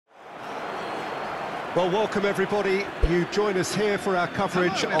Well, welcome everybody. You join us here for our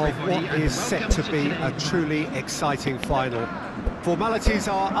coverage of what is set to be a truly exciting final. Formalities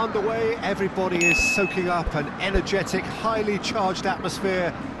are underway, everybody is soaking up an energetic, highly charged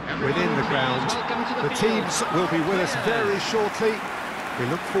atmosphere within the ground. The teams will be with us very shortly. We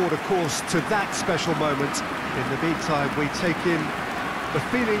look forward, of course, to that special moment. In the meantime, we take in the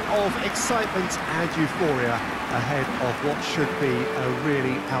feeling of excitement and euphoria ahead of what should be a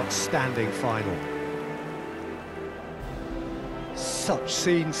really outstanding final. Such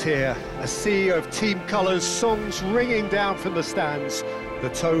scenes here, a sea of team colours, songs ringing down from the stands. The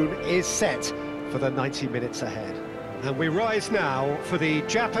tone is set for the 90 minutes ahead. And we rise now for the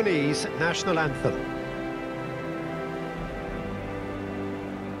Japanese national anthem.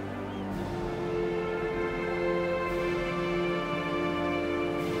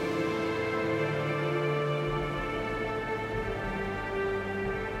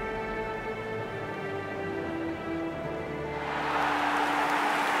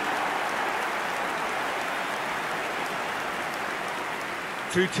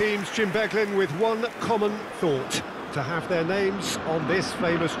 Two teams, Jim Beglin, with one common thought: to have their names on this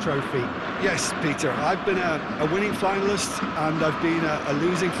famous trophy. Yes, Peter, I've been a winning finalist and I've been a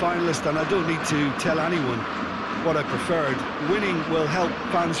losing finalist, and I don't need to tell anyone what I preferred. Winning will help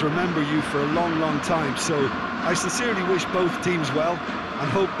fans remember you for a long, long time, so I sincerely wish both teams well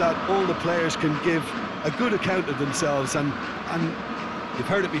and hope that all the players can give a good account of themselves, and you've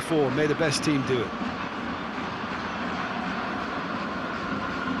heard it before, may the best team do it.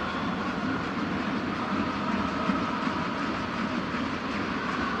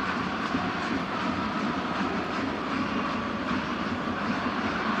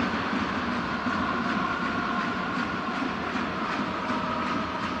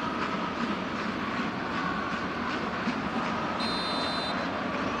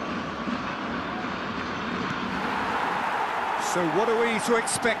 So what are we to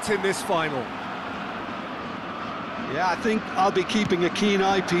expect in this final? Yeah, I think I'll be keeping a keen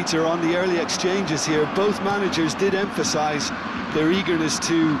eye, Peter, on the early exchanges here. Both managers did emphasise their eagerness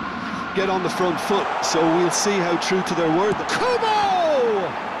to get on the front foot, so we'll see how true to their word.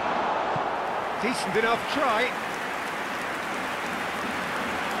 Kubo! Decent enough try.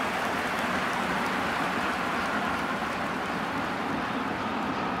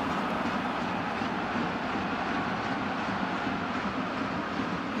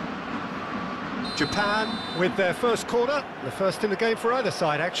 Japan with their first corner, the first in the game for either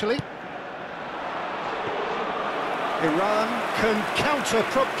side, actually. Iran can counter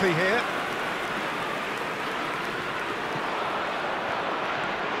promptly here.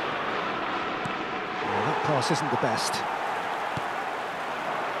 Oh, that pass isn't the best.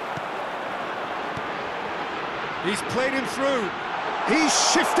 He's played him through. He's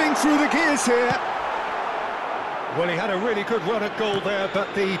shifting through the gears here. Well, he had a really good run at goal there,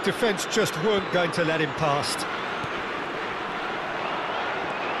 but the defence just weren't going to let him past.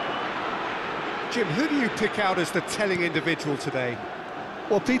 Jim, who do you pick out as the telling individual today?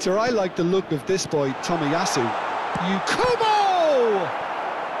 Well, Peter, I like the look of this boy, Tomiyasu. Kubo!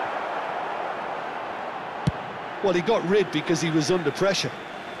 Well, he got rid because he was under pressure.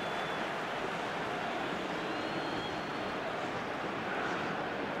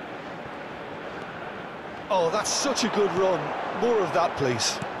 Oh, that's such a good run. More of that,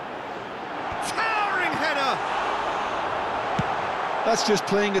 please. Towering header! That's just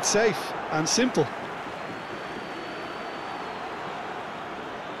playing it safe and simple.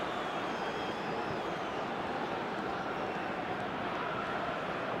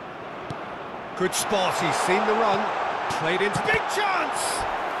 Good spot, he's seen the run. Played into big chance!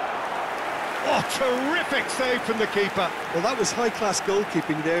 Oh, terrific save from the keeper. Well, that was high-class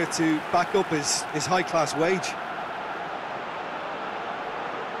goalkeeping there to back up his high-class wage.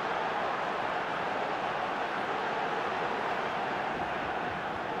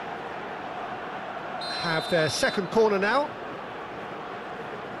 Have their second corner now.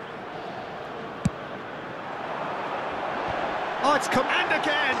 Oh, it's come, and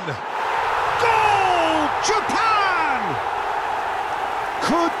again! Goal! Japan!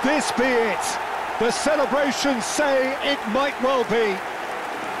 Could this be it? The celebrations say it might well be.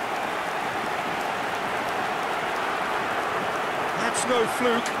 That's no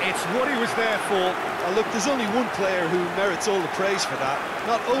fluke, it's what he was there for. Look, there's only one player who merits all the praise for that.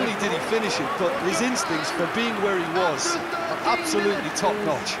 Not only did he finish it, but his instincts for being where he was are absolutely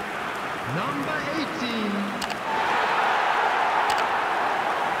top-notch. Number 18.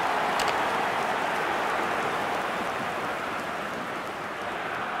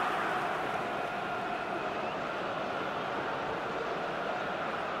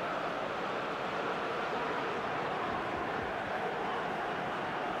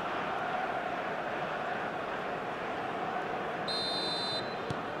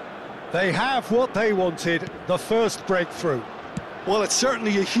 They have what they wanted, the first breakthrough. Well, it's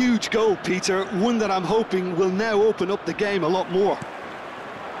certainly a huge goal, Peter, one that I'm hoping will now open up the game a lot more.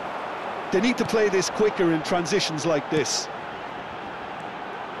 They need to play this quicker in transitions like this.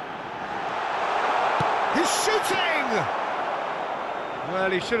 He's shooting!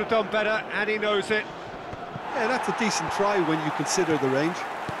 Well, he should have done better, and he knows it. Yeah, that's a decent try when you consider the range.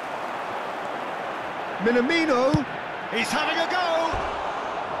 Minamino, he's having a go!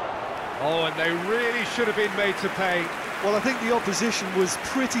 Oh, and they really should have been made to pay. Well, I think the opposition was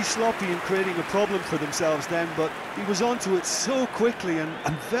pretty sloppy in creating a problem for themselves then, but he was onto it so quickly and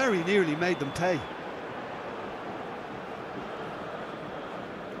very nearly made them pay.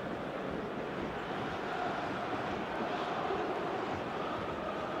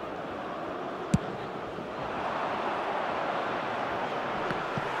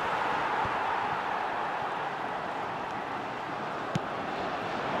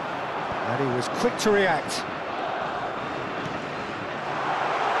 And he was quick to react.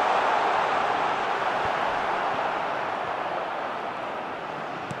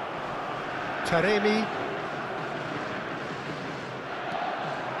 Taremi.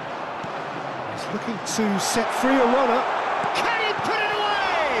 He's looking to set free a runner. Can he put it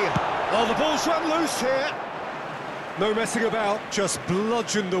away? Oh, the ball's run loose here. No messing about, just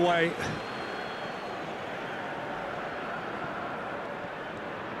bludgeoned away.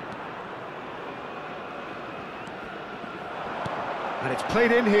 And it's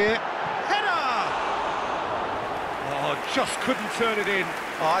played in here. Header! Oh, just couldn't turn it in.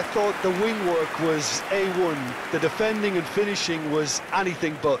 I thought the wing work was A1. The defending and finishing was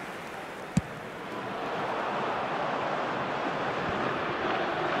anything but.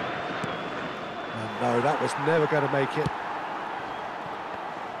 And no, that was never going to make it.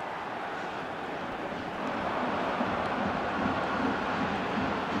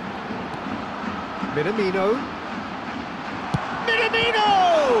 Minamino.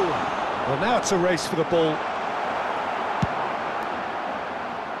 Minamino! Well, now it's a race for the ball.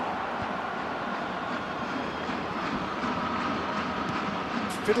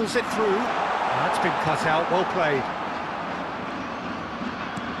 Fiddles it through. That's been cut out, well played.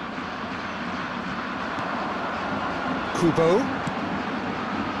 Kubo.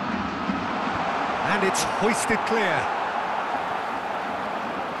 And it's hoisted clear.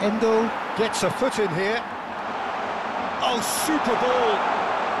 Endo gets a foot in here. Oh, super ball!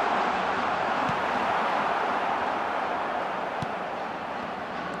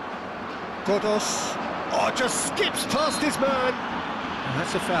 Godos. Oh, just skips past his man. And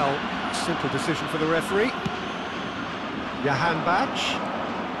that's a foul. Simple decision for the referee. Johan Bach.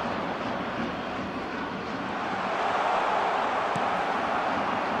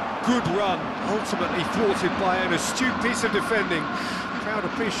 Good run, ultimately thwarted by an astute piece of defending. Crowd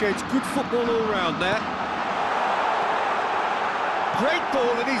appreciates good football all round there. Great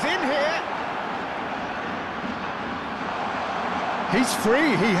ball, and he's in here. He's free,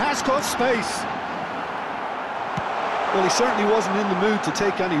 he has got space. Well, he certainly wasn't in the mood to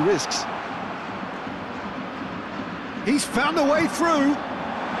take any risks. He's found a way through.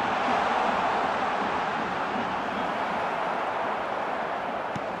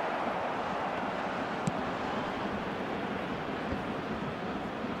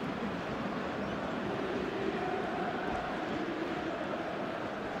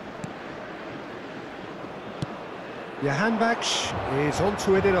 Johan Bach is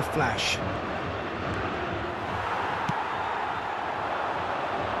onto it in a flash.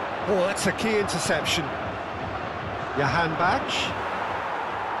 Oh, that's a key interception. Johan Bach.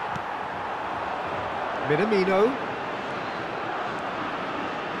 Minamino.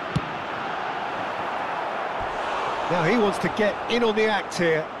 Now he wants to get in on the act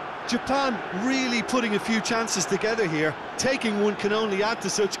here. Japan really putting a few chances together here. Taking one can only add to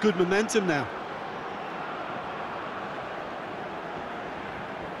such good momentum now.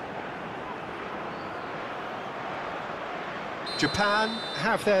 Japan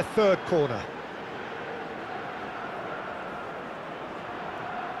have their third corner.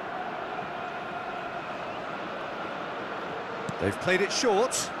 They've played it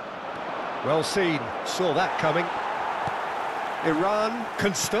short. Well seen, saw that coming. Iran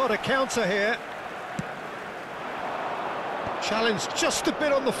can start a counter here. Challenge just a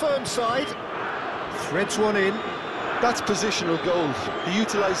bit on the firm side. Threads one in. That's positional goal, the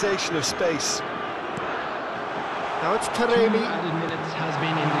utilisation of space. Now it's Taremi.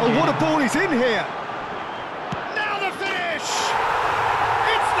 Oh, what a ball he's in here! Now the finish!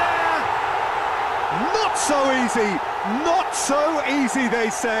 It's there! Not so easy! Not so easy,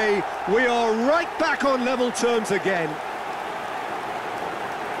 they say. We are right back on level terms again.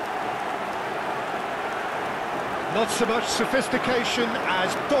 Not so much sophistication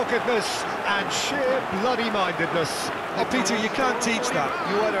as doggedness and sheer bloody-mindedness. Oh, Peter, you can't teach that.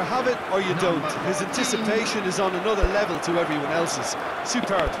 You either have it or you don't. His anticipation is on another level to everyone else's.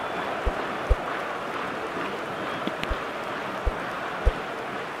 Superb.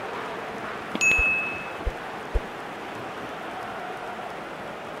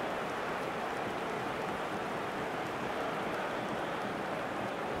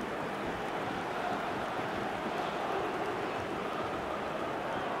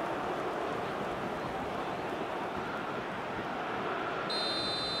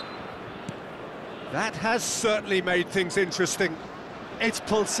 That has certainly made things interesting. It's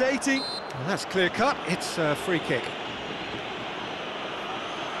pulsating. Well, that's clear-cut. It's a free kick.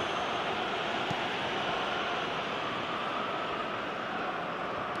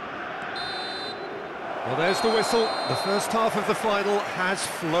 Well, there's the whistle. The first half of the final has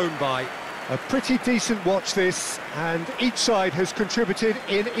flown by. A pretty decent watch this, and each side has contributed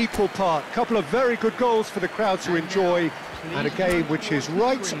in equal part. A couple of very good goals for the crowd to enjoy, and a game which is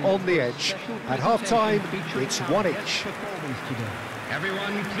right on the edge. At half-time, it's one each.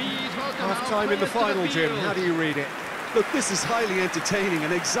 Everyone, please welcome Half-time in the final, Jim. How do you read it? Look, this is highly entertaining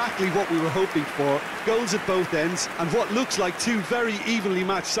and exactly what we were hoping for. Goals at both ends, and what looks like two very evenly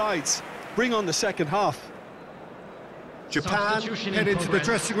matched sides. Bring on the second half. Japan head into the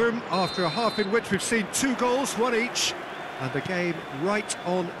dressing room after a half in which we've seen 2 goals, one each, and the game right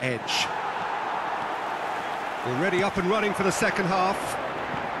on edge. Already up and running for the second half.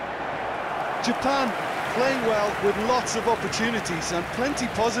 Japan playing well with lots of opportunities and plenty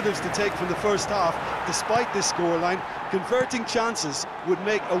positives to take from the first half. Despite this scoreline, converting chances would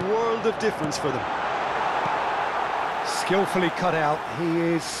make a world of difference for them. Skillfully cut out. He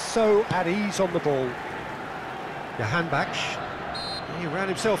is so at ease on the ball. Jahanbach. He ran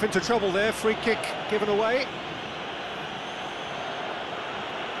himself into trouble there. Free kick given away.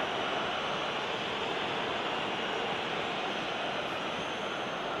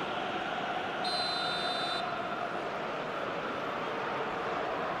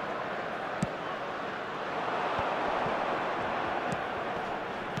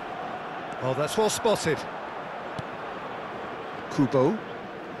 Oh, that's well spotted. Kubo.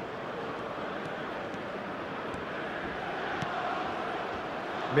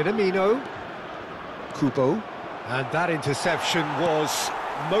 Minamino. Kubo. And that interception was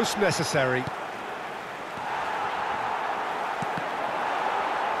most necessary.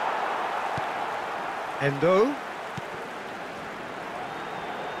 Endo.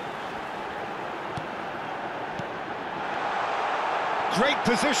 Great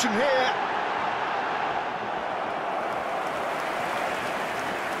position here.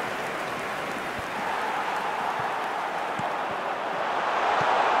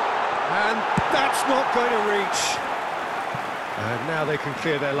 And that's not going to reach. And now they can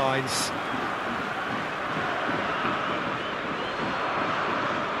clear their lines.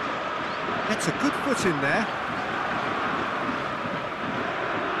 That's a good foot in there.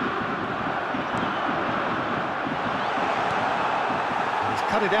 He's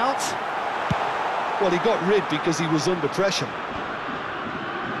cut it out. Well, he got rid because he was under pressure.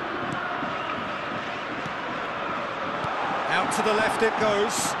 Out to the left it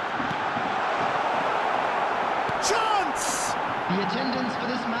goes. Chance! The attendance for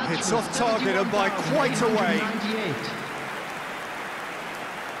this match It's was off target and by quite a way. 71,898.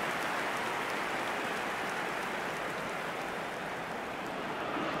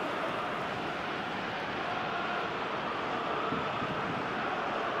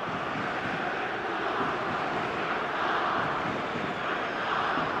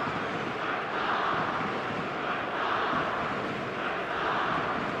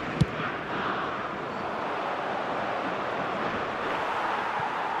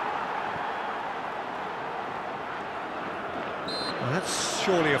 Well, that's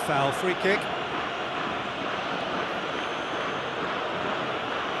surely a foul. Free kick.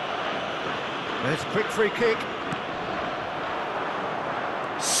 There's a quick free kick.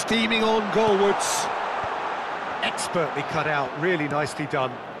 Steaming on goalwards. Expertly cut out, really nicely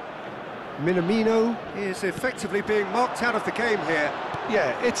done. Minamino is effectively being marked out of the game here.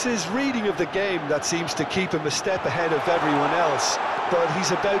 Yeah, it's his reading of the game that seems to keep him a step ahead of everyone else, but he's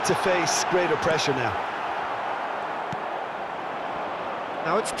about to face greater pressure now.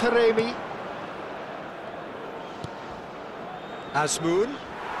 Now it's Taremi. Asmoon.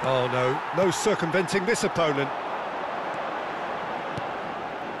 Oh no, no circumventing this opponent.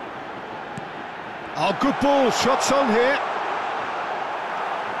 Oh, good ball, shots on here.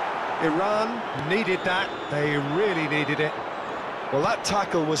 Iran needed that, they really needed it. Well, that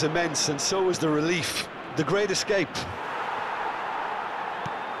tackle was immense, and so was the relief. The great escape.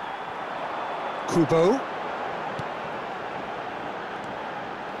 Kubo.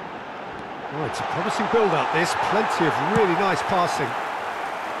 Oh, it's a promising build-up, this. Plenty of really nice passing.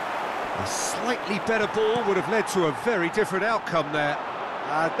 A slightly better ball would have led to a very different outcome there.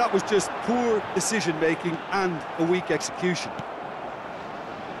 That was just poor decision-making and a weak execution.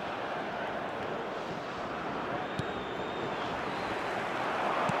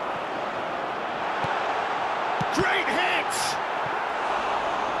 Great hit!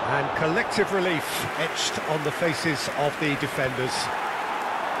 And collective relief etched on the faces of the defenders.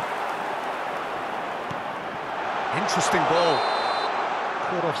 Interesting ball.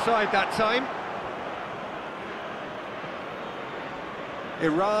 Caught offside that time.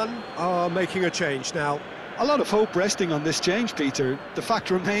 Iran are making a change now. A lot of hope resting on this change, Peter. The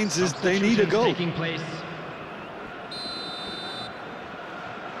fact remains is they need a goal. Taking place.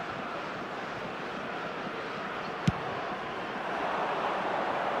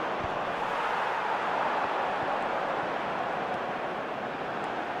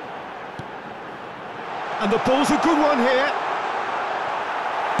 And the ball's a good one here.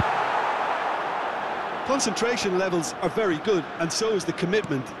 Concentration levels are very good, and so is the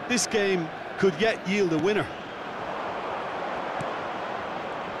commitment. This game could yet yield a winner.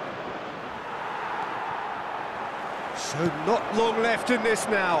 So not long left in this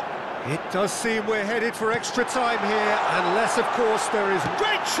now. It does seem we're headed for extra time here, unless, of course, there is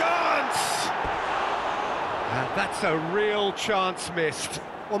great chance! And that's a real chance missed.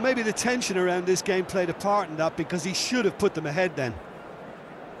 Well, maybe the tension around this game played a part in that, because he should have put them ahead then.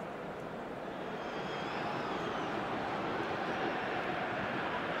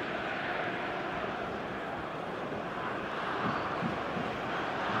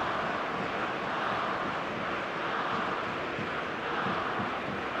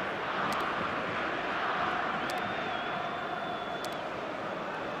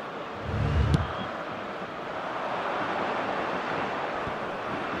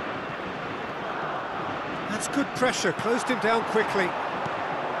 That's good pressure, closed him down quickly.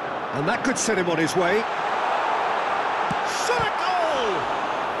 And that could set him on his way. Shot a goal!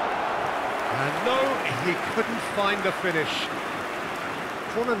 And no, he couldn't find the finish.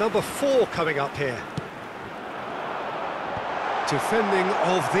 Corner number 4 coming up here. Defending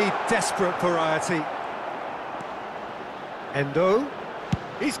of the desperate variety. Endo.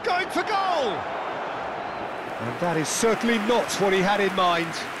 He's going for goal! And that is certainly not what he had in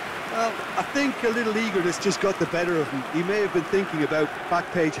mind. Well, I think a little eagerness just got the better of him. He may have been thinking about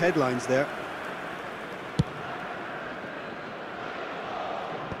back-page headlines there.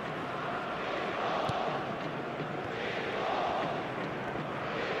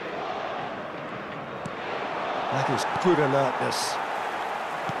 That is good alertness.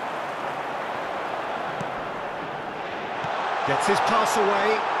 Gets his pass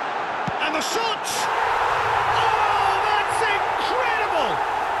away. And the shot! Oh, that's incredible!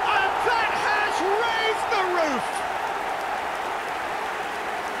 And that has raised the roof!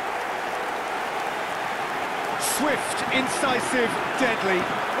 Swift, incisive, deadly,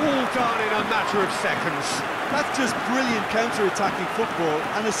 all done in a matter of seconds. That's just brilliant counter-attacking football,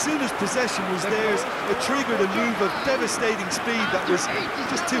 and as soon as possession was theirs, it triggered a move of devastating speed that was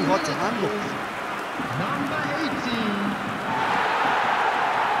just too hot to handle. Number 18.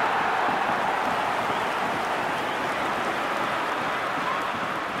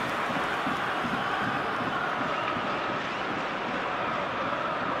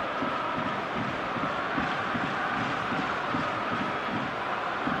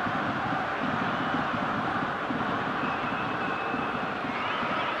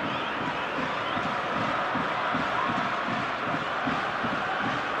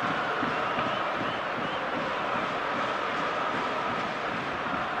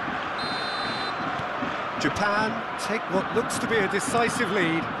 Japan take what looks to be a decisive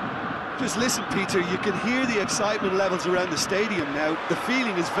lead. Just listen, Peter, you can hear the excitement levels around the stadium now. The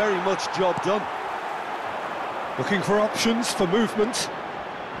feeling is very much job done. Looking for options for movement.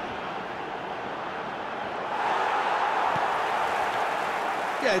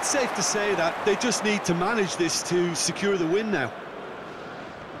 Yeah, it's safe to say that they just need to manage this to secure the win now.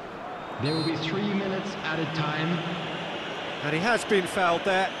 There will be 3 minutes added time. And he has been fouled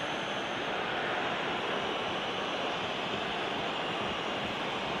there.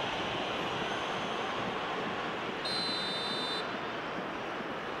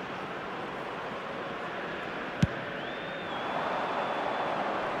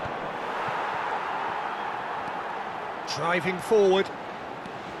 Driving forward.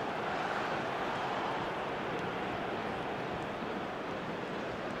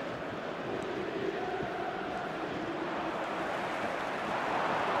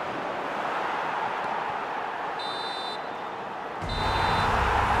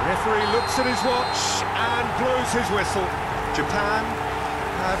 referee looks at his watch and blows his whistle. Japan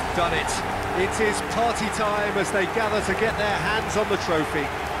have done it. It is party time as they gather to get their hands on the trophy.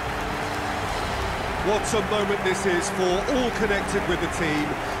 What a moment this is for all connected with the team.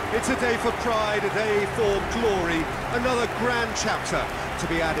 It's a day for pride, a day for glory, another grand chapter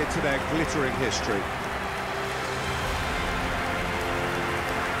to be added to their glittering history.